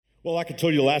Well, like I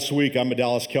told you last week, I'm a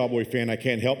Dallas Cowboy fan. I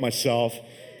can't help myself.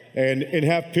 And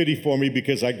have pity for me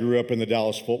because I grew up in the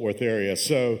Dallas-Fort Worth area.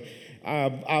 So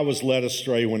I was led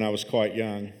astray when I was quite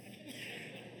young.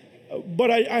 But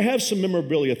I have some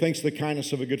memorabilia, thanks to the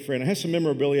kindness of a good friend. I have some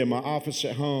memorabilia in my office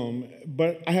at home,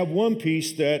 but I have one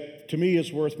piece that to me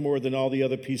is worth more than all the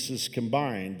other pieces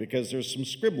combined because there's some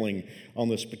scribbling on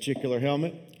this particular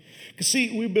helmet. Because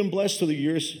see, we've been blessed through the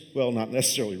years, well, not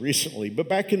necessarily recently, but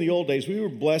back in the old days, we were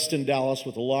blessed in Dallas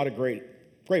with a lot of great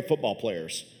football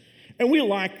players. And we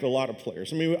liked a lot of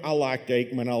players. I mean, I liked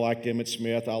Aikman, I liked Emmitt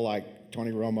Smith, I liked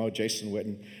Tony Romo, Jason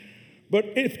Witten. But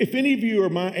if any of you are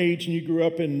my age and you grew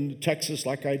up in Texas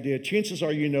like I did, chances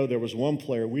are you know there was one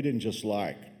player we didn't just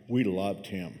like, we loved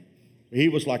him. He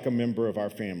was like a member of our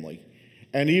family.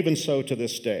 And even so to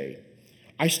this day.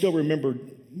 I still remember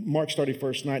March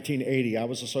 31st, 1980. I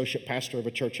was associate pastor of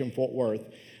a church in Fort Worth.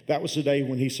 That was the day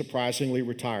when he surprisingly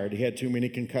retired. He had too many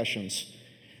concussions.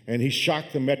 And he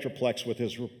shocked the Metroplex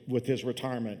with his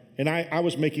retirement. And I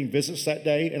was making visits that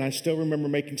day, and I still remember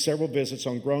making several visits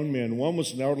on grown men. One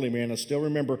was an elderly man. I still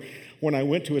remember when I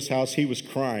went to his house, he was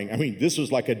crying. I mean, this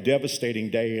was like a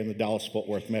devastating day in the Dallas-Fort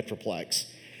Worth Metroplex.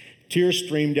 Tears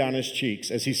streamed down his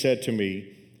cheeks as he said to me,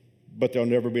 "But there'll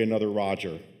never be another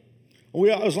Roger."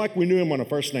 It was like we knew him on a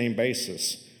first-name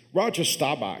basis. Roger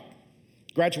Staubach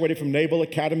graduated from Naval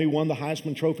Academy, won the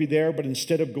Heisman Trophy there, but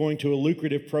instead of going to a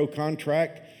lucrative pro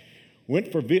contract,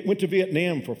 went to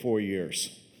Vietnam for 4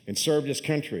 years and served his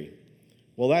country.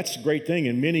 Well, that's a great thing,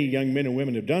 and many young men and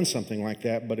women have done something like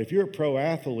that, but if you're a pro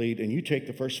athlete and you take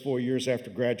the first 4 years after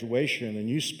graduation and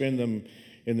you spend them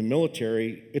in the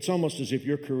military, it's almost as if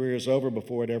your career is over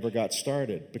before it ever got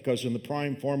started, because in the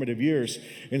prime formative years,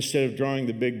 instead of drawing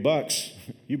the big bucks,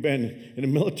 you've been in a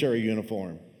military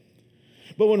uniform.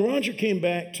 But when Roger came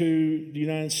back to the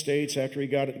United States after he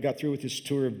got through with his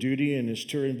tour of duty and his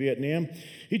tour in Vietnam,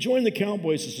 he joined the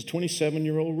Cowboys as a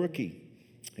 27-year-old rookie.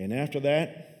 And after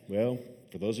that, well,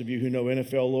 for those of you who know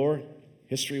NFL lore,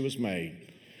 history was made.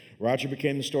 Roger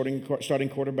became the starting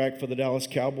quarterback for the Dallas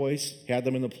Cowboys, had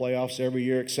them in the playoffs every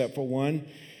year except for one.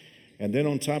 And then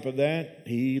on top of that,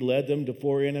 he led them to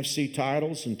 4 NFC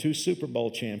titles and 2 Super Bowl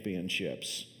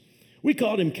championships. We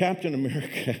called him Captain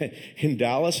America in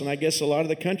Dallas, and I guess a lot of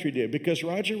the country did, because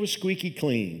Roger was squeaky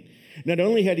clean. Not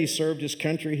only had he served his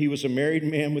country, he was a married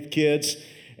man with kids,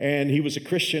 and he was a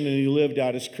Christian, and he lived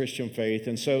out his Christian faith.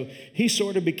 And so he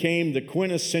sort of became the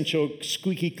quintessential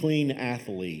squeaky clean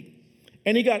athlete.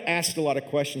 And he got asked a lot of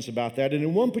questions about that. And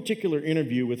in one particular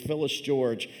interview with Phyllis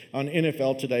George on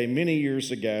NFL Today many years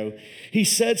ago, he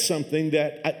said something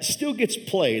that still gets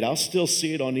played. I'll still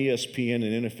see it on ESPN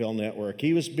and NFL Network.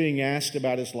 He was being asked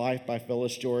about his life by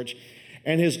Phyllis George,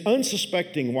 and his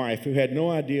unsuspecting wife, who had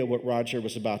no idea what Roger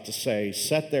was about to say,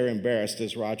 sat there embarrassed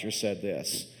as Roger said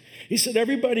this. He said,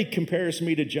 "Everybody compares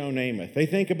me to Joe Namath. They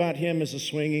think about him as a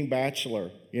swinging bachelor,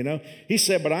 you know." He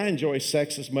said, "But I enjoy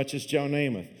sex as much as Joe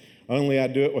Namath. Only I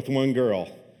do it with one girl."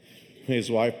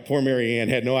 His wife, poor Mary Ann,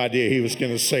 had no idea he was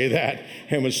going to say that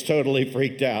and was totally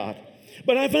freaked out.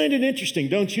 But I find it interesting,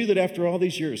 don't you, that after all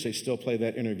these years, they still play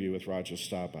that interview with Roger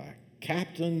Staubach,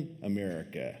 Captain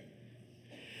America.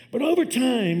 But over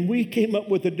time, we came up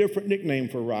with a different nickname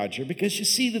for Roger, because you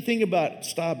see, the thing about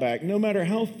Staubach, no matter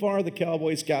how far the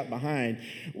Cowboys got behind,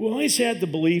 we always had the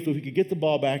belief if we could get the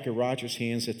ball back in Roger's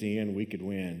hands at the end, we could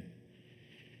win.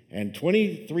 And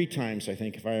 23 times, I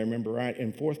think, if I remember right,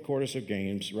 in fourth quarters of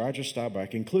games, Roger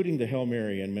Staubach, including the Hail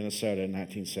Mary in Minnesota in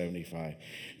 1975,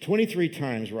 23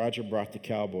 times Roger brought the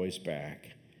Cowboys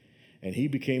back. And he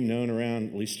became known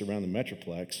at least around the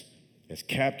Metroplex, as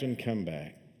Captain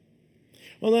Comeback.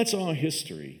 Well, that's all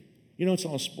history. You know, it's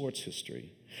all sports history.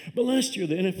 But last year,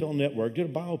 the NFL Network did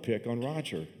a biopic on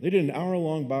Roger. They did an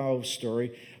hour-long bio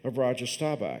story of Roger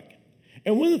Staubach.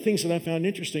 And one of the things that I found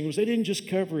interesting was they didn't just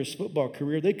cover his football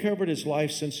career, they covered his life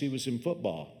since he was in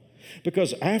football.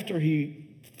 Because after he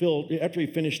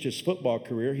finished his football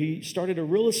career, he started a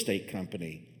real estate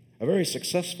company, a very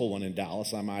successful one in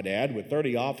Dallas, I might add, with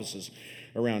 30 offices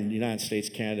around the United States,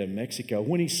 Canada, and Mexico.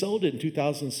 When he sold it in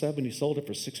 2007, he sold it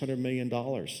for $600 million.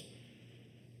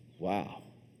 Wow.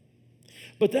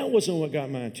 But that wasn't what got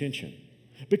my attention.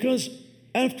 Because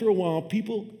after a while,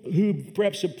 people who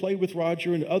perhaps had played with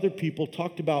Roger and other people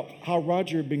talked about how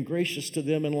Roger had been gracious to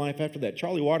them in life after that.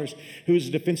 Charlie Waters, who was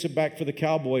a defensive back for the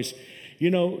Cowboys,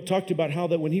 talked about how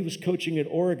that when he was coaching at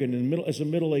Oregon as a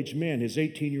middle-aged man, his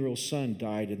 18-year-old son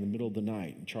died in the middle of the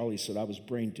night. And Charlie said, "I was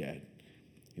brain dead."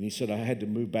 And he said, "I had to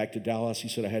move back to Dallas." He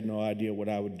said, "I had no idea what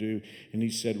I would do." And he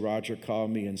said, "Roger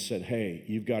called me and said, 'Hey,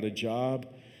 you've got a job.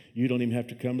 You don't even have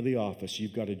to come to the office.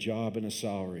 You've got a job and a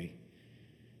salary.'"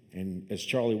 And as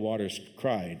Charlie Waters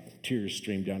cried, tears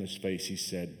streamed down his face. He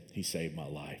said, he saved my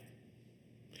life.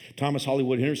 Thomas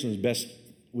Hollywood Henderson's best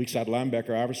weak side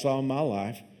linebacker I ever saw in my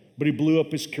life, but he blew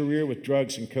up his career with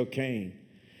drugs and cocaine.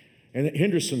 And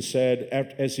Henderson said,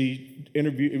 as he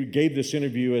gave this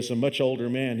interview as a much older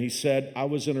man, he said, I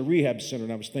was in a rehab center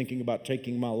and I was thinking about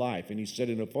taking my life. And he said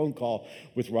in a phone call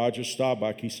with Roger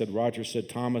Staubach, he said, Roger said,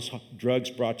 Thomas, drugs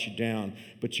brought you down,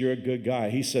 but you're a good guy.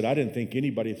 He said, I didn't think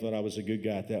anybody thought I was a good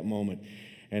guy at that moment.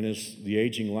 And as the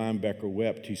aging linebacker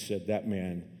wept, he said, that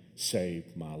man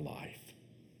saved my life.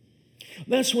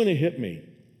 That's when it hit me.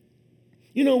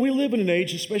 You know, we live in an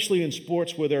age, especially in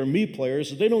sports, where there are me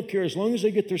players, they don't care as long as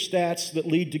they get their stats that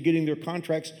lead to getting their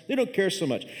contracts, they don't care so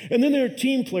much. And then there are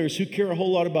team players who care a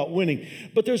whole lot about winning.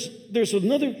 But there's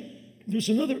another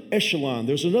echelon,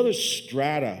 there's another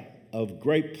strata of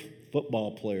great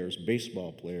football players,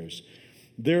 baseball players.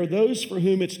 There are those for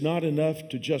whom it's not enough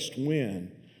to just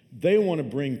win. They want to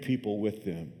bring people with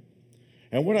them.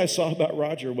 And what I saw about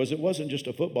Roger was it wasn't just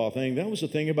a football thing. That was the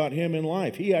thing about him in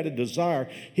life. He had a desire.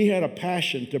 He had a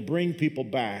passion to bring people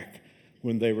back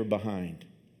when they were behind.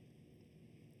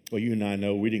 Well, you and I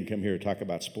know we didn't come here to talk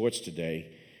about sports today.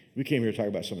 We came here to talk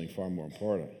about something far more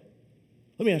important.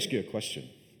 Let me ask you a question.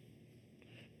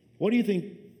 What do you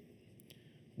think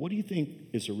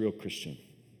is a real Christian,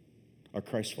 a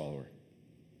Christ follower?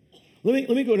 Let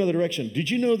me go another direction. Did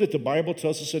you know that the Bible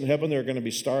tells us in heaven there are going to be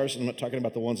stars? And I'm not talking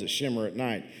about the ones that shimmer at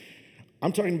night.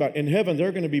 I'm talking about in heaven there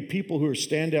are going to be people who are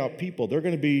standout people. They're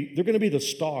going to be the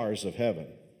stars of heaven.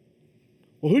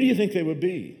 Well, who do you think they would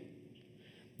be?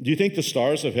 Do you think the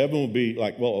stars of heaven will be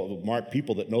like, well, mark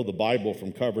people that know the Bible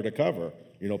from cover to cover?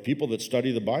 You know, people that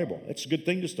study the Bible. It's a good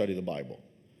thing to study the Bible.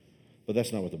 But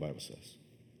that's not what the Bible says.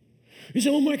 You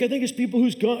say, well, Mike, I think it's people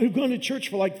who've gone to church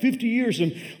for like 50 years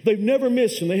and they've never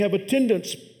missed and they have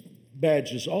attendance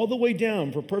badges all the way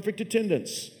down for perfect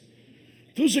attendance.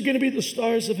 Those are going to be the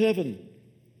stars of heaven.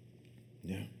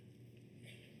 Yeah.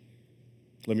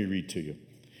 Let me read to you.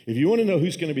 If you want to know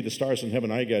who's going to be the stars in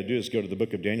heaven, all you got to do is go to the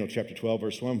book of Daniel, chapter 12,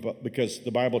 verse 1, because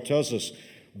the Bible tells us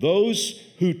those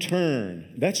who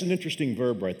turn, that's an interesting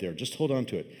verb right there. Just hold on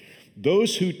to it.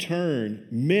 Those who turn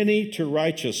many to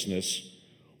righteousness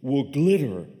will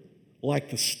glitter like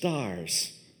the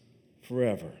stars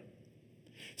forever.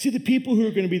 See, the people who are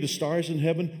going to be the stars in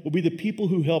heaven will be the people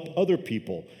who help other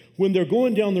people. When they're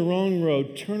going down the wrong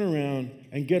road, turn around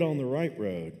and get on the right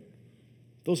road.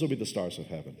 Those will be the stars of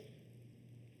heaven.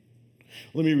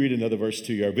 Let me read another verse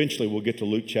to you. Eventually, we'll get to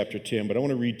Luke chapter 10, but I want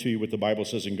to read to you what the Bible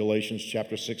says in Galatians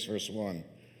chapter 6, verse 1.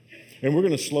 And we're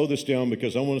going to slow this down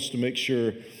because I want us to make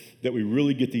sure that we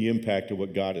really get the impact of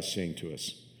what God is saying to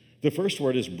us. The first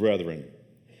word is brethren.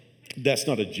 That's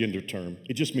not a gender term.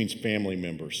 It just means family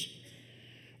members.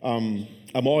 I'm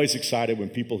always excited when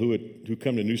people who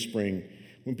come to New Spring,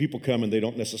 when people come and they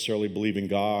don't necessarily believe in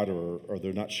God or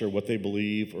they're not sure what they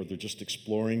believe or they're just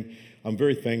exploring. I'm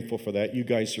very thankful for that. You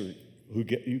guys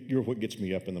you're what gets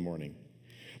me up in the morning.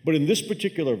 But in this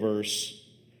particular verse,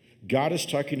 God is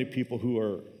talking to people who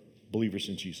are believers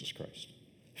in Jesus Christ,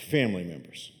 family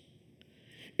members.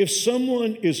 If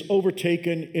someone is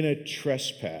overtaken in a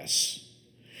trespass,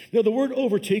 now the word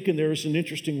overtaken there is an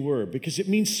interesting word because it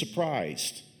means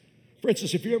surprised. For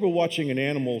instance, if you're ever watching an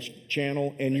animal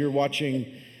channel and you're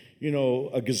watching,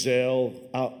 a gazelle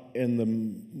out in the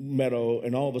meadow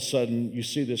and all of a sudden you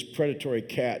see this predatory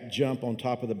cat jump on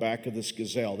top of the back of this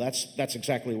gazelle, that's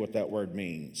exactly what that word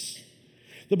means.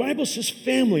 The Bible says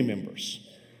family members.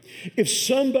 If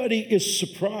somebody is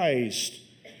surprised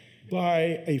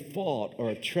by a fault or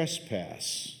a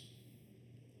trespass.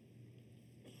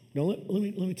 Now, let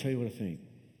me tell you what I think.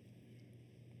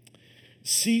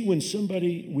 See, when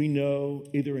somebody we know,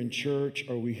 either in church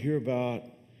or we hear about,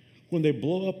 when they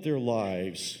blow up their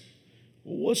lives,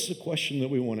 what's the question that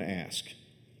we want to ask?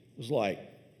 It's like,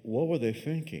 what were they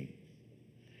thinking?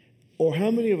 Or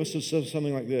how many of us have said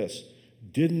something like this?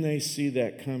 Didn't they see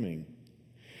that coming?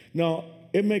 Now,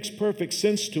 it makes perfect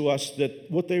sense to us that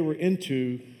what they were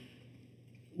into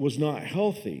was not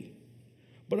healthy.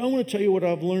 But I want to tell you what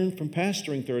I've learned from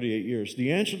pastoring 38 years.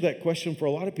 The answer to that question for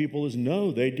a lot of people is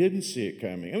no, they didn't see it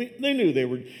coming. I mean, they knew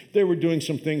they were doing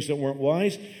some things that weren't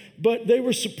wise, but they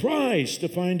were surprised to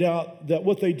find out that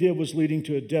what they did was leading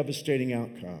to a devastating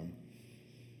outcome.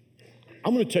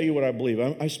 I'm going to tell you what I believe.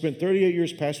 I spent 38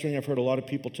 years pastoring. I've heard a lot of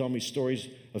people tell me stories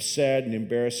of sad and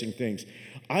embarrassing things.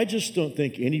 I just don't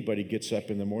think anybody gets up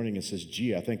in the morning and says,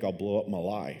 gee, I think I'll blow up my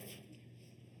life.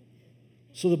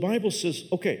 So the Bible says,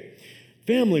 okay,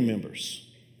 family members,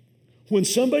 when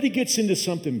somebody gets into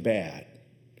something bad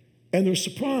and they're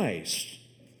surprised,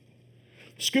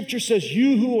 Scripture says,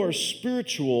 you who are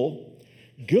spiritual,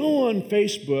 Go on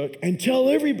Facebook and tell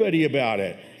everybody about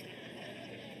it.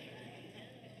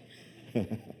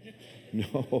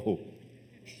 No,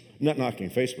 not knocking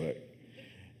Facebook.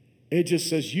 It just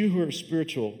says, you who are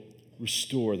spiritual,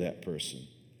 restore that person.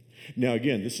 Now,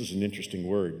 again, this is an interesting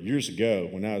word. Years ago,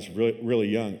 when I was really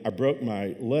young, I broke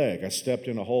my leg. I stepped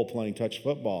in a hole playing touch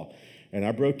football, and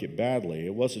I broke it badly.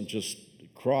 It wasn't just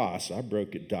cross. I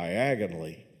broke it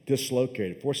diagonally,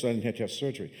 dislocated. Fortunately, I didn't have to have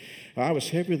surgery. I was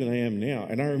heavier than I am now,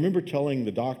 and I remember telling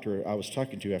the doctor I was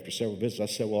talking to after several visits, I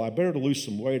said, well, I better lose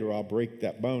some weight or I'll break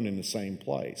that bone in the same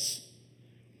place.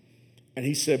 And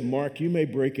he said, Mark, you may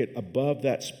break it above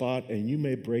that spot and you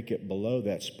may break it below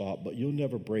that spot, but you'll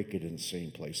never break it in the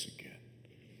same place again.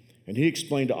 And he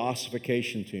explained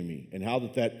ossification to me and how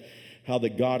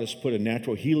that God has put a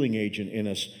natural healing agent in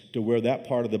us to where that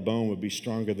part of the bone would be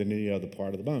stronger than any other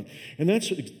part of the bone. And that's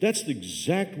the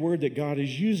exact word that God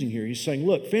is using here. He's saying,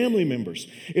 look, family members,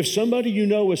 if somebody you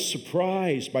know is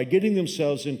surprised by getting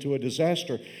themselves into a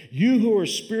disaster, you who are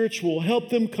spiritual, help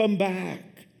them come back.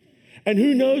 And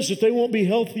who knows if they won't be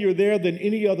healthier there than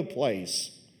any other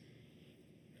place.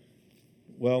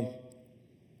 Well,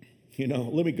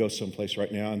 let me go someplace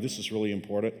right now, and this is really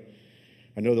important.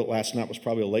 I know that last night was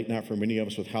probably a late night for many of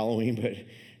us with Halloween,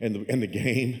 and the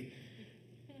game.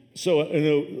 So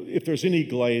if there's any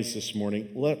glaze this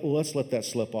morning, let's let that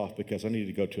slip off because I need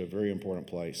to go to a very important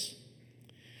place.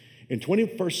 In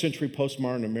 21st century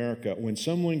postmodern America, when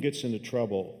someone gets into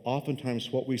trouble, oftentimes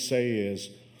what we say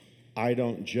is, I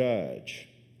don't judge.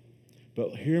 But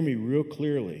hear me real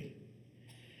clearly.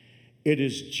 It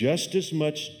is just as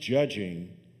much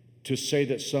judging to say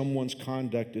that someone's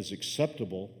conduct is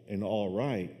acceptable and all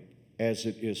right as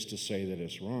it is to say that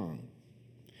it's wrong.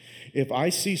 If I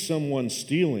see someone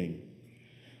stealing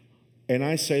and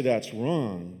I say that's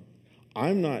wrong,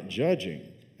 I'm not judging.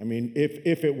 I mean,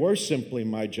 if it were simply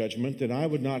my judgment, then I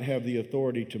would not have the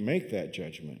authority to make that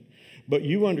judgment. But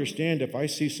you understand if I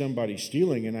see somebody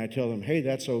stealing and I tell them, hey,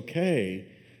 that's okay,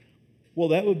 well,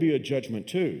 that would be a judgment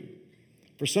too.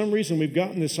 For some reason, we've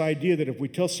gotten this idea that if we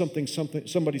tell somebody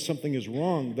something is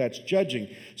wrong, that's judging.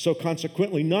 So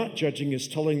consequently, not judging is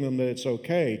telling them that it's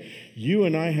okay. You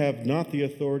and I have not the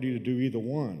authority to do either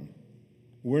one.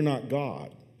 We're not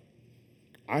God.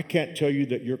 I can't tell you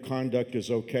that your conduct is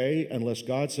okay unless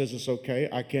God says it's okay.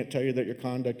 I can't tell you that your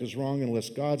conduct is wrong unless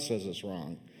God says it's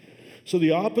wrong. So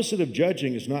the opposite of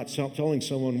judging is not telling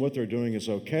someone what they're doing is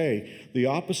okay. The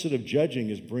opposite of judging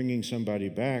is bringing somebody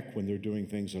back when they're doing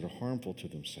things that are harmful to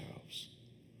themselves.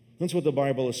 That's what the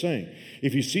Bible is saying.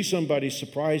 If you see somebody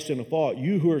surprised in a fault,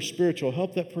 you who are spiritual,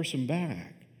 help that person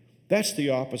back. That's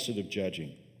the opposite of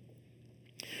judging.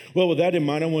 Well, with that in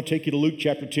mind, I want to take you to Luke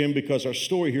chapter 10 because our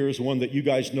story here is one that you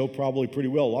guys know probably pretty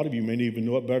well. A lot of you may even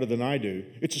know it better than I do.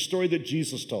 It's a story that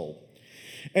Jesus told.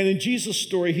 And in Jesus'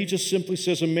 story, he just simply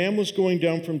says, a man was going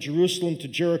down from Jerusalem to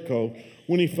Jericho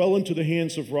when he fell into the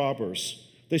hands of robbers.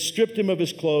 They stripped him of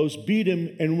his clothes, beat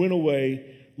him, and went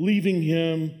away, leaving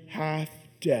him half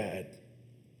dead.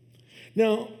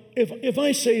 Now, if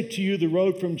I say to you the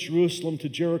road from Jerusalem to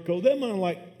Jericho, that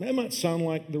might sound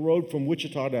like the road from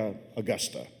Wichita to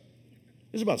Augusta.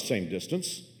 It's about the same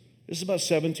distance. It's about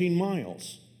 17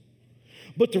 miles.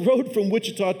 But the road from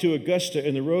Wichita to Augusta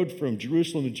and the road from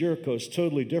Jerusalem to Jericho is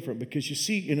totally different because you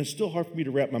see, and it's still hard for me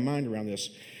to wrap my mind around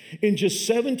this, in just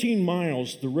 17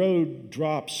 miles, the road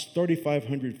drops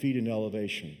 3,500 feet in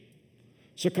elevation.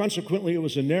 So consequently, it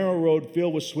was a narrow road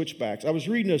filled with switchbacks. I was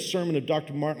reading a sermon of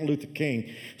Dr. Martin Luther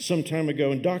King some time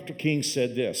ago, and Dr. King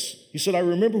said this. He said, I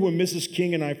remember when Mrs.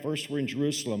 King and I first were in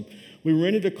Jerusalem, we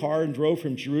rented a car and drove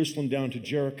from Jerusalem down to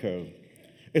Jericho.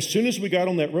 As soon as we got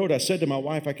on that road, I said to my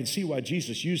wife, I can see why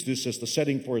Jesus used this as the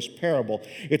setting for his parable.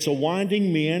 It's a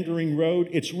winding, meandering road.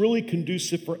 It's really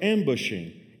conducive for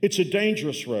ambushing. It's a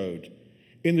dangerous road.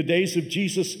 In the days of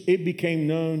Jesus, it became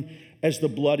known as the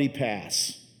Bloody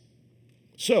Pass.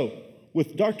 So,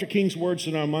 with Dr. King's words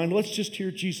in our mind, let's just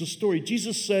hear Jesus' story.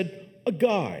 Jesus said, a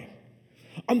guy.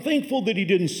 I'm thankful that he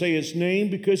didn't say his name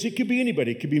because it could be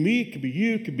anybody. It could be me, it could be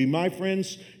you, it could be my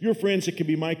friends, your friends, it could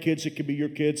be my kids, it could be your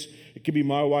kids, it could be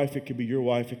my wife, it could be your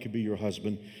wife, it could be your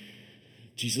husband.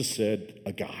 Jesus said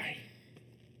a guy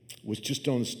was just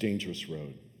on this dangerous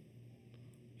road.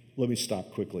 Let me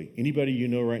stop quickly. Anybody you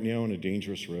know right now on a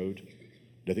dangerous road?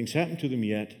 Nothing's happened to them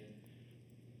yet,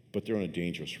 but they're on a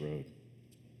dangerous road.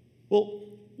 Well,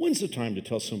 when's the time to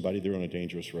tell somebody they're on a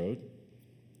dangerous road?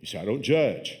 You say, I don't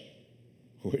judge.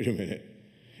 Wait a minute.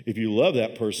 If you love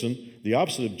that person, the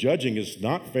opposite of judging is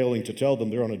not failing to tell them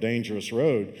they're on a dangerous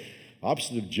road.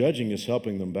 Opposite of judging is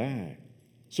helping them back.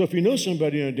 So if you know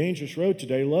somebody on a dangerous road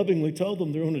today, lovingly tell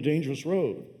them they're on a dangerous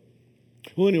road.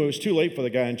 Well, anyway, it was too late for the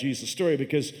guy in Jesus' story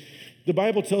because the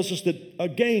Bible tells us that a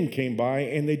gang came by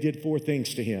and they did 4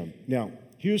 things to him. Now,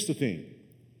 here's the thing.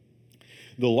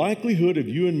 The likelihood of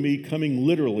you and me coming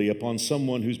literally upon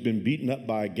someone who's been beaten up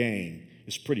by a gang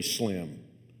is pretty slim.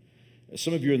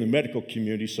 Some of you are in the medical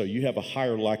community, so you have a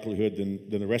higher likelihood than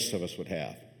the rest of us would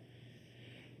have.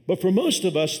 But for most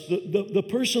of us,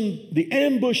 the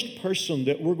ambushed person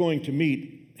that we're going to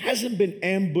meet hasn't been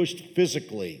ambushed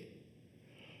physically.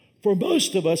 For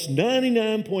most of us,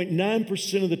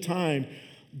 99.9% of the time,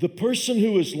 the person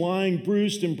who is lying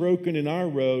bruised and broken in our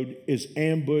road is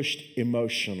ambushed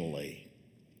emotionally.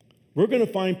 We're going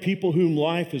to find people whom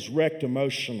life has wrecked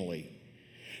emotionally.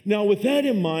 Now, with that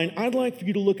in mind, I'd like for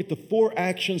you to look at the 4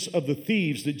 actions of the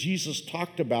thieves that Jesus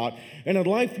talked about, and I'd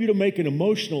like for you to make an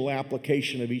emotional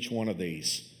application of each one of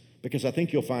these, because I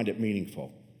think you'll find it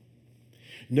meaningful.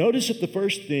 Notice that the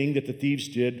first thing that the thieves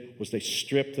did was they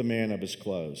stripped the man of his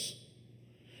clothes.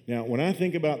 Now, when I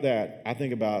think about that, I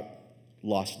think about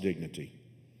lost dignity.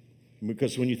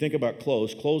 Because when you think about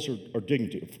clothes are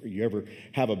dignity. You ever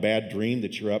have a bad dream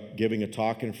that you're up giving a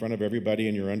talk in front of everybody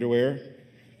in your underwear?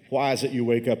 Why is it you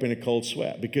wake up in a cold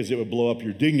sweat? Because it would blow up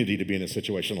your dignity to be in a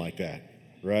situation like that,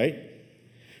 right?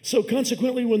 So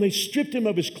consequently, when they stripped him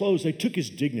of his clothes, they took his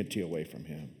dignity away from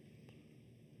him.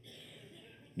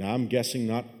 Now, I'm guessing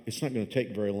it's not going to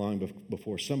take very long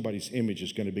before somebody's image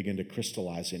is going to begin to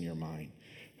crystallize in your mind.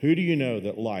 Who do you know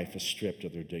that life is stripped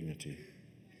of their dignity?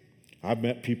 I've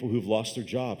met people who've lost their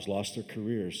jobs, lost their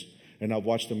careers, and I've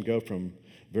watched them go from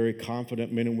very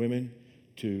confident men and women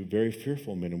to very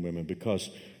fearful men and women because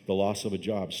the loss of a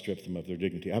job stripped them of their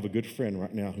dignity. I have a good friend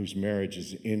right now whose marriage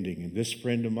is ending, and this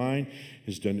friend of mine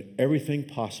has done everything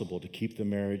possible to keep the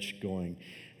marriage going,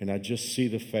 and I just see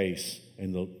the face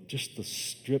and just the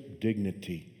stripped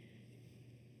dignity.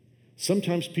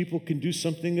 Sometimes people can do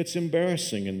something that's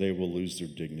embarrassing and they will lose their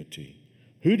dignity.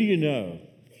 Who do you know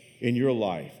in your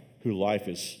life who life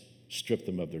has stripped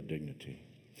them of their dignity?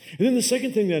 And then the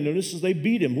second thing that I noticed is they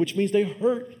beat him, which means they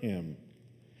hurt him.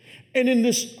 And in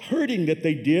this hurting that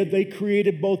they did, they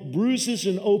created both bruises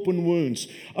and open wounds.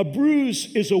 A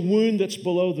bruise is a wound that's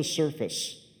below the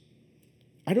surface.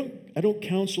 I don't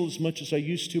counsel as much as I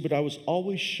used to, but I was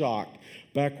always shocked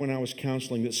back when I was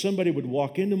counseling that somebody would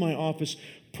walk into my office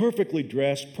perfectly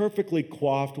dressed, perfectly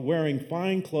coiffed, wearing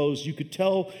fine clothes. You could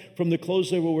tell from the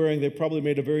clothes they were wearing, they probably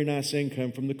made a very nice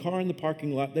income. From the car in the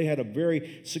parking lot, they had a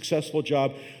very successful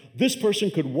job. This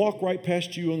person could walk right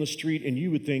past you on the street and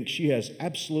you would think she has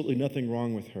absolutely nothing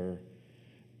wrong with her.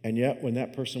 And yet, when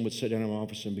that person would sit down in my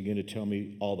office and begin to tell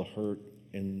me all the hurt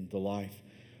in the life,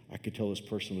 I could tell this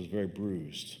person was very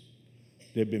bruised.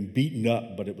 They'd been beaten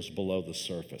up, but it was below the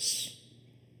surface.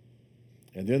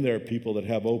 And then there are people that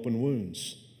have open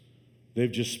wounds.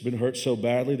 They've just been hurt so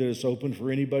badly that it's open for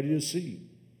anybody to see.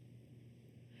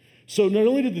 So not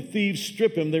only did the thieves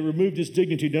strip him, they removed his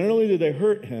dignity. Not only did they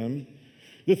hurt him,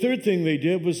 the third thing they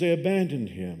did was they abandoned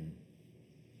him.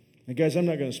 And guys, I'm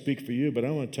not going to speak for you, but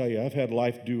I want to tell you, I've had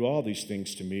life do all these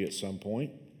things to me at some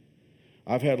point.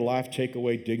 I've had life take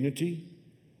away dignity.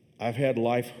 I've had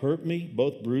life hurt me,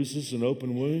 both bruises and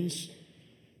open wounds.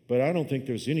 But I don't think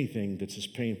there's anything that's as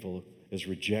painful as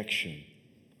rejection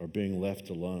or being left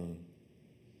alone.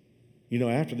 You know,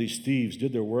 after these thieves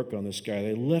did their work on this guy,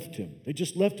 they left him. They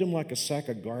just left him like a sack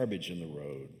of garbage in the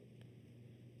road.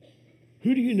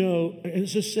 Who do you know,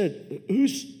 as I said,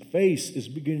 whose face is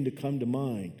beginning to come to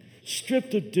mind?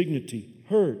 Stripped of dignity,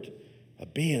 hurt,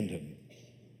 abandoned.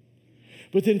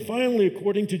 But then finally,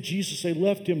 according to Jesus, they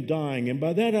left him dying. And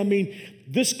by that I mean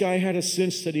this guy had a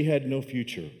sense that he had no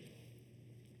future.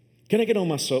 Can I get on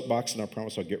my soapbox? And I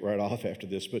promise I'll get right off after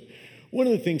this. But one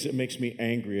of the things that makes me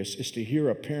angriest is to hear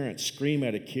a parent scream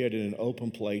at a kid in an open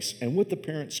place, and what the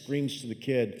parent screams to the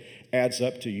kid adds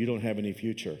up to you don't have any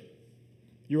future.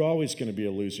 You're always going to be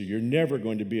a loser. You're never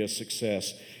going to be a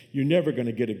success. You're never going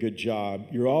to get a good job.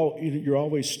 You're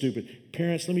always stupid.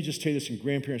 Parents, let me just tell you this, and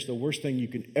grandparents, the worst thing you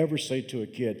can ever say to a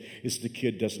kid is the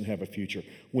kid doesn't have a future.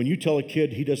 When you tell a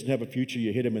kid he doesn't have a future,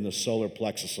 you hit him in the solar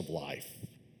plexus of life.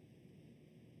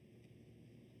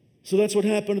 So that's what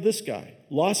happened to this guy.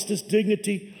 Lost his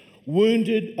dignity,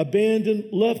 wounded,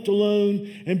 abandoned, left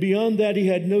alone, and beyond that, he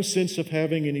had no sense of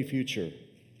having any future.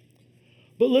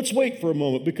 But let's wait for a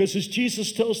moment, because as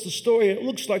Jesus tells the story, it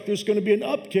looks like there's going to be an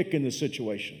uptick in the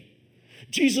situation.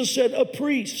 Jesus said a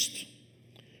priest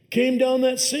came down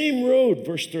that same road,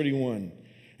 verse 31.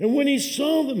 And when he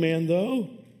saw the man, though,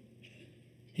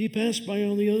 he passed by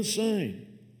on the other side.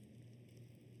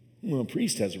 Well, a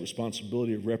priest has a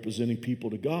responsibility of representing people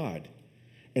to God.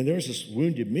 And there's this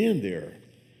wounded man there.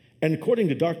 And according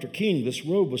to Dr. King, this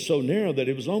road was so narrow that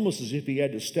it was almost as if he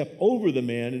had to step over the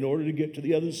man in order to get to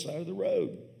the other side of the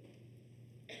road.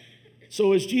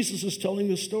 So as Jesus is telling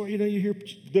this story, you hear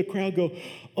the crowd go,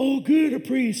 "Oh, good, a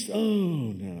priest."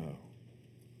 Oh, no.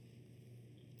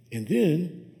 And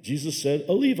then Jesus said,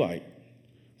 "A Levite,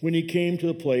 when he came to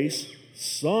the place,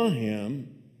 saw him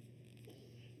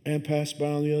and passed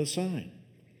by on the other side."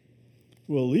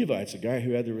 Well, a Levite's a guy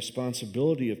who had the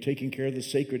responsibility of taking care of the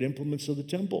sacred implements of the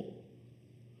temple.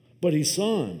 But he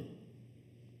saw him.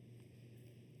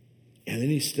 And then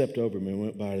he stepped over him and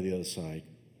went by to the other side.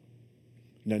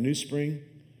 Now, New Spring,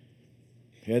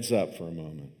 heads up for a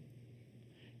moment.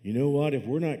 You know what? If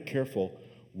we're not careful,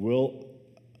 we'll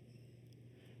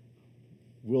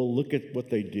look at what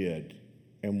they did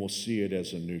and we'll see it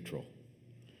as a neutral.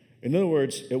 In other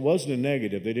words, it wasn't a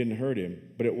negative, they didn't hurt him,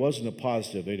 but it wasn't a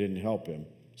positive, they didn't help him.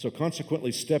 So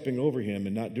consequently, stepping over him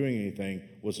and not doing anything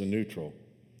was a neutral.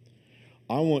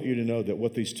 I want you to know that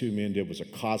what these two men did was a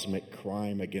cosmic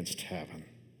crime against heaven,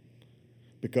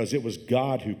 because it was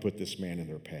God who put this man in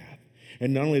their path.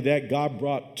 And not only that, God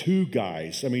brought two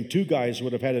guys. Two guys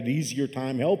would have had an easier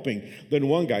time helping than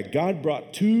one guy. God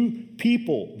brought two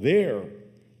people there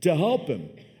to help him.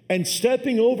 And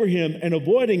stepping over him and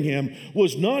avoiding him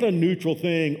was not a neutral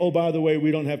thing. "Oh, by the way, we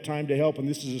don't have time to help, and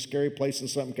this is a scary place and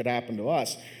something could happen to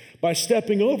us." By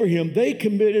stepping over him, they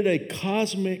committed a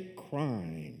cosmic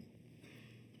crime.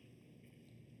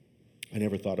 I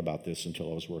never thought about this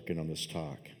until I was working on this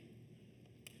talk.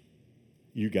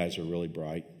 You guys are really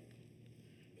bright.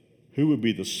 Who would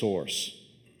be the source?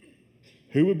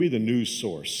 Who would be the news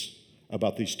source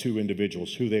about these two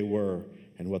individuals, who they were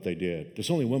and what they did? There's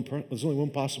only one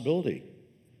possibility.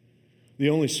 The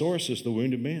only source is the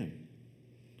wounded man.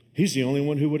 He's the only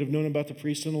one who would have known about the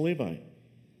priest and the Levite.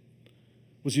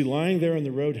 Was he lying there on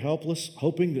the road helpless,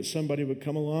 hoping that somebody would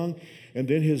come along, and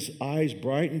then his eyes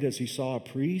brightened as he saw a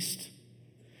priest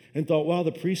and thought, "Wow,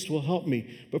 the priest will help me."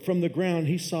 But from the ground,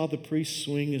 he saw the priest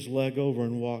swing his leg over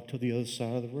and walk to the other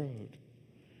side of the road.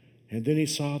 And then he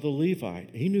saw the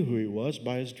Levite. He knew who he was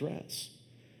by his dress.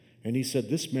 And he said,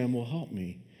 "This man will help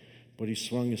me." But he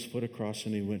swung his foot across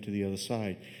and he went to the other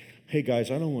side. Hey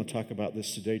guys, I don't want to talk about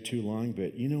this today too long,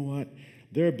 but you know what?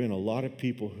 There have been a lot of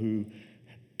people who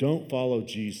don't follow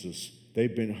Jesus.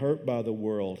 They've been hurt by the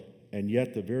world, and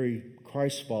yet the very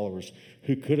Christ followers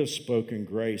who could have spoken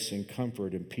grace and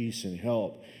comfort and peace and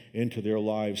help into their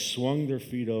lives swung their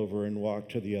feet over and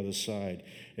walked to the other side.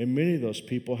 And many of those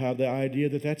people have the idea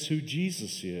that that's who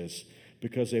Jesus is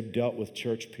because they've dealt with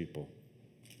church people.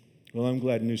 Well, I'm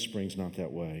glad New Spring's not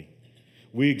that way.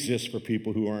 We exist for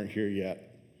people who aren't here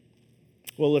yet.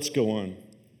 Well, let's go on.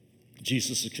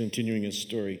 Jesus is continuing his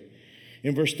story.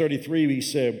 In verse 33, he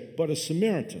said, "But a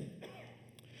Samaritan."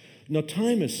 Now,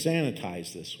 time has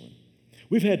sanitized this one.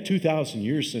 We've had 2,000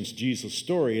 years since Jesus'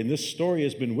 story, and this story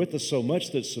has been with us so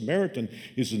much that Samaritan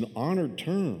is an honored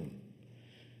term.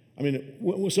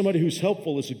 Somebody who's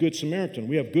helpful is a good Samaritan.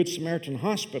 We have good Samaritan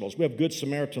hospitals. We have good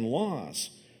Samaritan laws.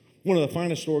 One of the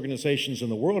finest organizations in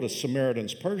the world is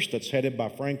Samaritan's Purse, that's headed by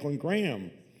Franklin Graham.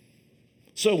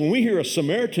 So when we hear a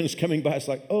Samaritan is coming by, it's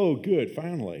like, "Oh, good,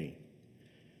 finally."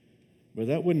 But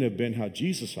that wouldn't have been how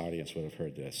Jesus' audience would have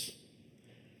heard this.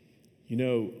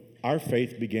 Our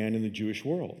faith began in the Jewish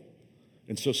world.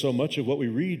 And so much of what we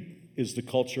read is the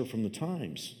culture from the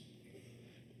times.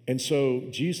 And so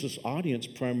Jesus' audience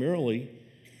primarily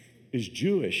is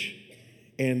Jewish,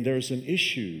 and there's an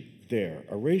issue there,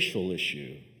 a racial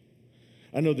issue.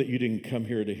 I know that you didn't come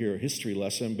here to hear a history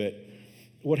lesson, but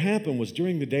what happened was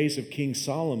during the days of King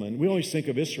Solomon, we always think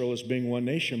of Israel as being one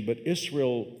nation, but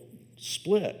Israel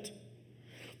split.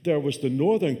 There was the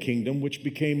northern kingdom, which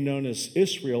became known as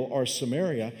Israel or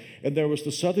Samaria, and there was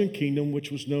the southern kingdom,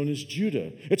 which was known as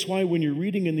Judah. It's why when you're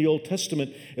reading in the Old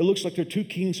Testament, it looks like there are two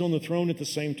kings on the throne at the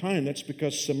same time. That's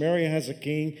because Samaria has a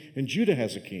king and Judah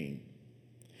has a king.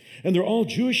 And they're all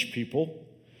Jewish people,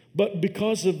 but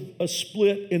because of a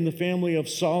split in the family of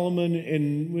Solomon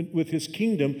and with his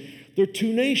kingdom, they're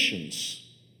two nations.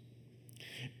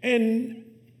 And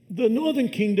the northern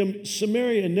kingdom,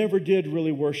 Samaria, never did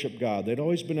really worship God. They'd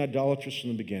always been idolatrous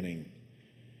from the beginning.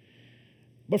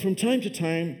 But from time to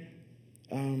time,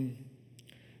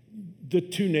 the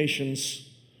two nations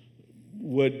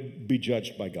would be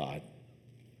judged by God.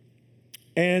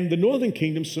 And the northern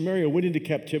kingdom, Samaria, went into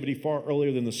captivity far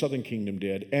earlier than the southern kingdom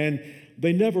did. And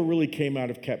they never really came out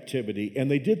of captivity. And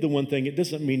they did the one thing, it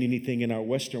doesn't mean anything in our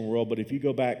Western world, but if you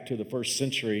go back to the first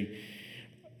century,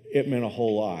 it meant a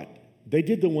whole lot. They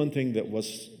did the one thing that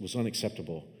was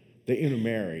unacceptable. They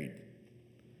intermarried.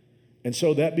 And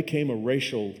so that became a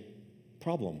racial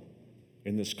problem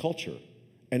in this culture.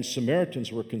 and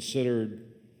Samaritans were considered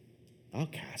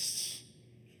outcasts.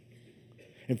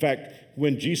 In fact,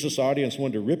 when Jesus' audience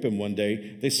wanted to rip him one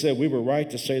day, they said, "We were right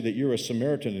to say that you're a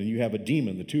Samaritan and you have a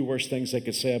demon." The two worst things they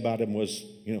could say about him was,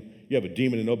 you have a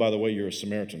demon, and oh, by the way, you're a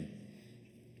Samaritan.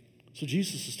 So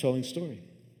Jesus is telling a story,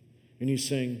 and he's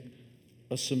saying,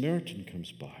 a Samaritan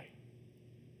comes by.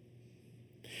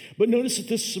 But notice that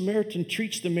this Samaritan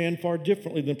treats the man far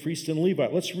differently than priest and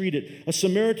Levite. Let's read it. A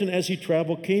Samaritan, as he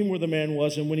traveled, came where the man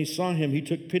was, and when he saw him, he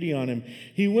took pity on him.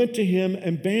 He went to him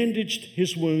and bandaged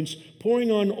his wounds,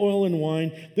 pouring on oil and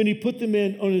wine. Then he put the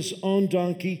man on his own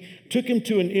donkey, took him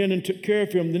to an inn, and took care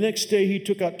of him. The next day he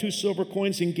took out 2 silver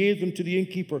coins and gave them to the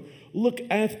innkeeper. "Look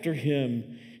after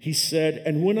him," he said,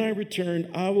 "and when I return,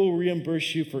 I will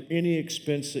reimburse you for any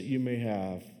expense that you may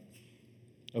have."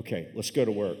 Okay, let's go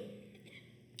to work.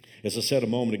 As I said a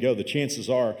moment ago, the chances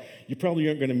are you probably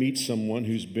aren't going to meet someone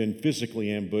who's been physically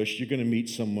ambushed. You're going to meet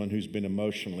someone who's been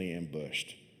emotionally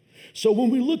ambushed. So when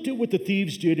we looked at what the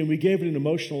thieves did and we gave it an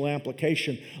emotional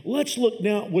application, let's look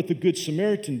now at what the Good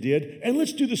Samaritan did, and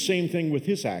let's do the same thing with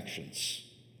his actions.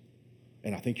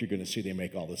 And I think you're going to see they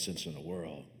make all the sense in the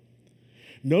world.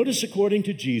 Notice, according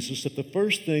to Jesus, that the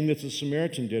first thing that the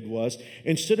Samaritan did was,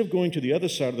 instead of going to the other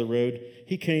side of the road,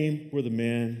 he came where the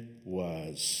man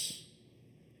was.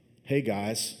 Hey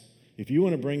guys, if you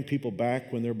want to bring people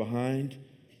back when they're behind,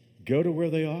 go to where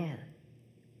they are.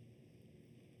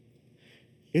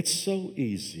 It's so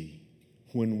easy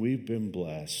when we've been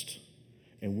blessed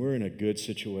and we're in a good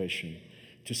situation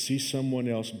to see someone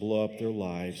else blow up their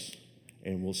lives,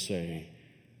 and we'll say,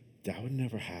 that would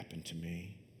never happen to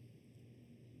me.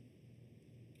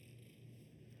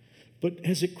 But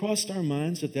has it crossed our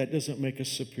minds that that doesn't make us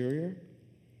superior?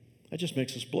 That just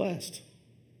makes us blessed.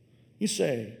 You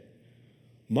say,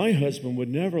 my husband would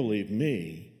never leave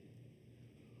me.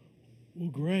 Well,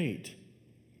 great.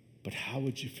 But how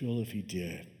would you feel if he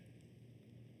did?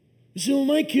 You say, well,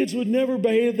 my kids would never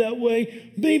behave that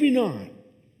way. Maybe not.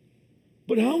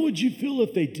 But how would you feel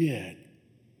if they did?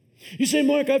 You say,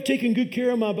 Mark, I've taken good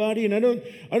care of my body, and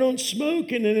I don't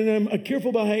smoke, and I'm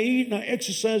careful about how I eat, and I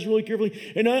exercise really carefully,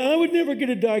 and I would never get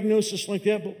a diagnosis like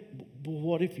that. But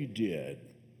what if you did?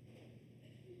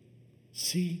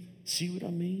 See what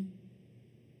I mean?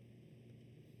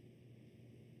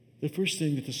 The first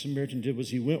thing that the Samaritan did was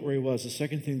he went where he was. The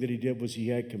second thing that he did was he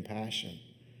had compassion.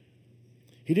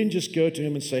 He didn't just go to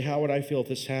him and say, how would I feel if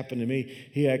this happened to me?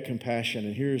 He had compassion.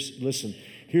 And here's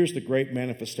the great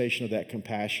manifestation of that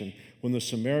compassion. When the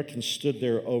Samaritan stood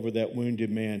there over that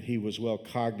wounded man, he was well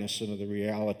cognizant of the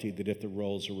reality that if the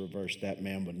roles were reversed, that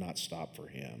man would not stop for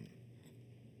him.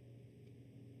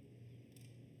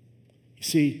 You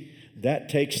see, that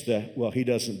takes he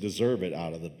doesn't deserve it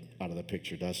out of the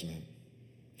picture, doesn't it?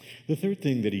 The third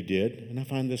thing that he did, and I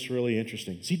find this really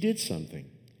interesting, is he did something.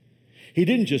 He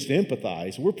didn't just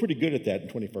empathize. We're pretty good at that in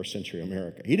 21st century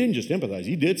America. He didn't just empathize,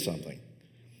 he did something.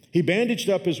 He bandaged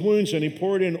up his wounds and he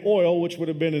poured in oil, which would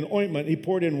have been an ointment. He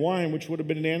poured in wine, which would have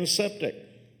been an antiseptic.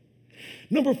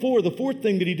 Number 4, the fourth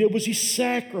thing that he did was he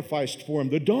sacrificed for him.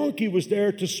 The donkey was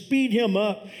there to speed him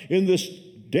up in this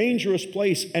dangerous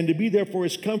place and to be there for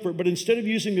his comfort. But instead of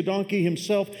using the donkey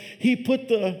himself, he put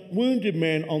the wounded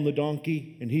man on the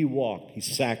donkey and he walked. He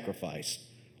sacrificed.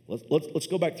 Let's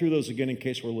go back through those again in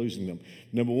case we're losing them.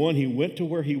 Number 1, he went to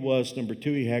where he was. Number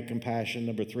 2, he had compassion.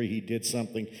 Number 3, he did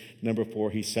something. Number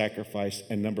 4, he sacrificed.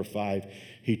 And number 5,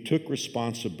 he took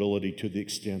responsibility to the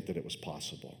extent that it was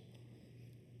possible.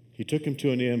 He took him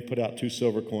to an inn, put out 2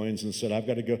 silver coins, and said, I've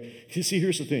got to go. You see,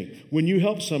 here's the thing. When you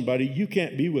help somebody, you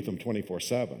can't be with them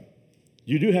 24/7.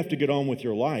 You do have to get on with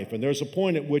your life, and there's a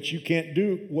point at which you can't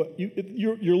do what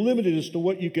you're limited as to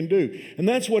what you can do. And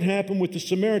that's what happened with the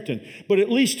Samaritan. But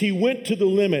at least he went to the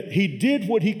limit. He did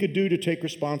what he could do to take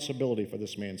responsibility for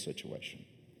this man's situation.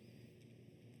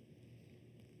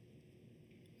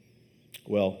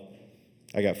 Well,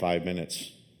 I got 5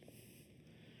 minutes.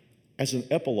 As an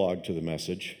epilogue to the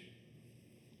message,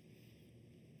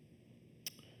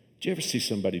 did you ever see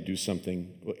somebody do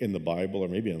something in the Bible or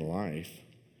maybe in life,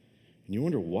 and you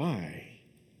wonder why?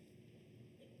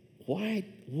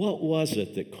 What was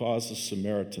it that caused the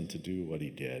Samaritan to do what he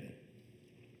did?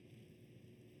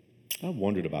 I've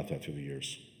wondered about that through the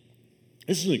years.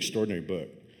 This is an extraordinary book.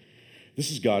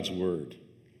 This is God's Word.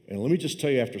 And let me just tell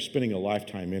you, after spending a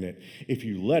lifetime in it, if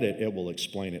you let it, it will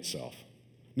explain itself.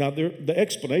 Now, the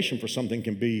explanation for something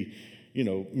can be,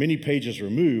 many pages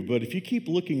removed, but if you keep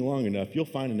looking long enough, you'll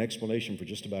find an explanation for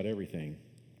just about everything.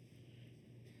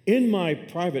 In my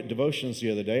private devotions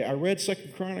the other day, I read 2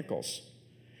 Chronicles.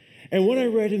 And what I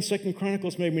read in 2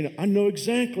 Chronicles made me know, I know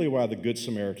exactly why the Good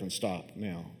Samaritan stopped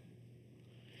now.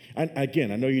 And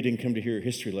again, I know you didn't come to hear a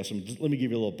history lesson. Just let me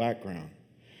give you a little background.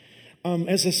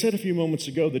 As I said a few moments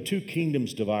ago, the two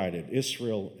kingdoms divided,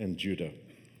 Israel and Judah.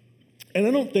 And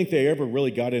I don't think they ever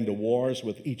really got into wars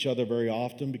with each other very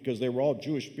often because they were all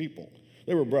Jewish people.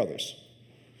 They were brothers.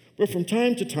 But from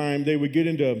time to time, they would get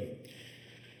into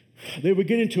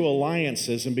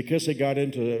alliances, and because they got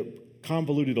into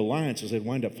convoluted alliances, they'd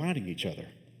wind up fighting each other.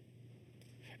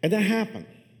 And that happened.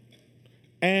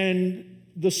 And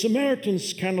the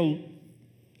Samaritans kind of,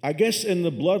 I guess in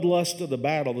the bloodlust of the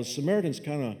battle, the Samaritans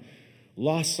kind of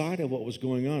lost sight of what was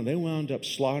going on. They wound up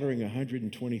slaughtering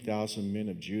 120,000 men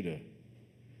of Judah.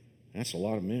 That's a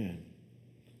lot of men.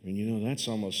 I mean, you know, that's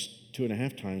almost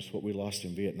 2.5 times what we lost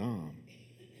in Vietnam.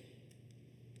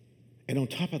 And on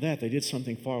top of that, they did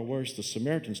something far worse. The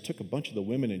Samaritans took a bunch of the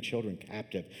women and children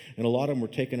captive, and a lot of them were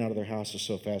taken out of their houses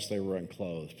so fast they were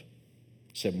unclothed.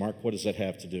 I said, Mark, what does that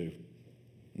have to do?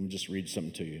 Let me just read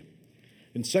something to you.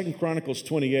 In 2 Chronicles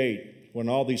 28, when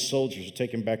all these soldiers were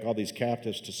taking back all these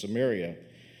captives to Samaria,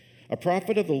 a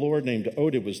prophet of the Lord named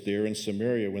Oded was there in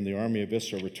Samaria when the army of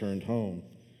Israel returned home.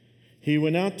 He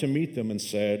went out to meet them and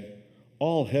said,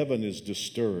 all heaven is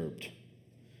disturbed.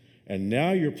 And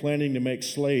now you're planning to make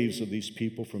slaves of these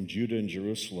people from Judah and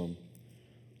Jerusalem.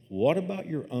 What about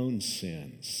your own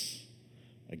sins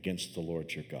against the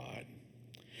Lord your God?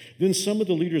 Then some of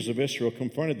the leaders of Israel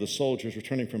confronted the soldiers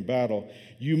returning from battle.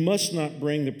 You must not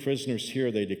bring the prisoners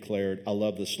here, they declared. I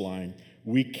love this line.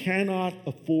 We cannot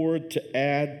afford to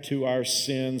add to our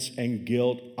sins and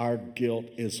guilt. Our guilt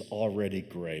is already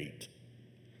great.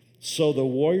 So the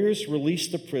warriors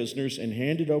released the prisoners and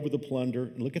handed over the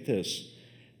plunder. Look at this.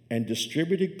 And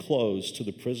distributed clothes to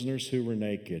the prisoners who were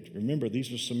naked. Remember,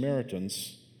 these are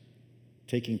Samaritans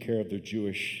taking care of their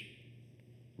Jewish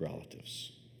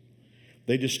relatives.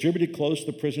 They distributed clothes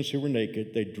to the prisoners who were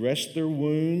naked. They dressed their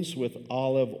wounds with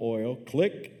olive oil.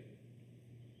 Click.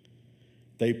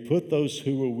 They put those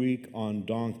who were weak on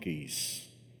donkeys.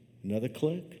 Another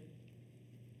click.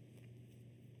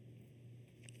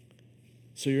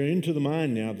 So you're into the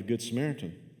mind now of the Good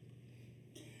Samaritan.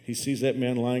 He sees that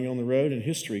man lying on the road, and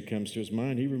history comes to his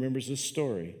mind. He remembers this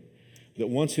story, that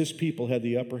once his people had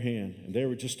the upper hand, and they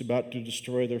were just about to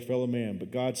destroy their fellow man,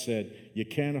 but God said, you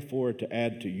can't afford to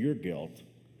add to your guilt.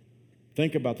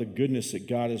 Think about the goodness that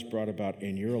God has brought about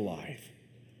in your life.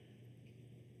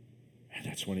 And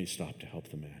that's when he stopped to help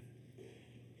the man.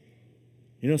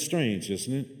 You know, strange,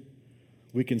 isn't it?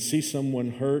 We can see someone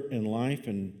hurt in life,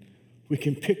 and we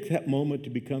can pick that moment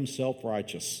to become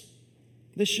self-righteous.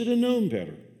 They should have known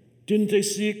better. Didn't they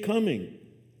see it coming?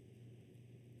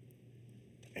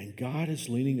 And God is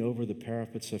leaning over the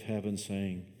parapets of heaven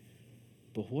saying,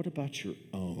 but what about your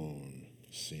own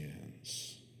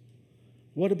sins?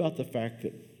 What about the fact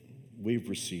that we've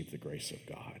received the grace of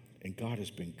God and God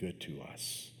has been good to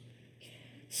us?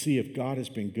 See, if God has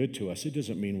been good to us, it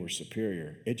doesn't mean we're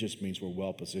superior. It just means we're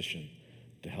well positioned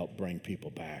to help bring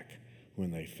people back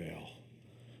when they fail.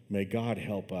 May God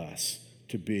help us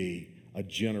to be a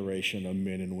generation of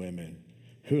men and women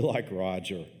who, like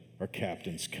Roger, our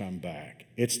captains, come back.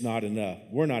 It's not enough.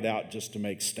 We're not out just to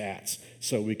make stats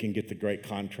so we can get the great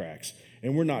contracts.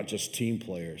 And we're not just team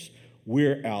players.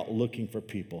 We're out looking for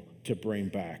people to bring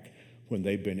back when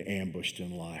they've been ambushed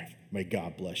in life. May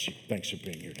God bless you. Thanks for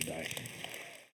being here today.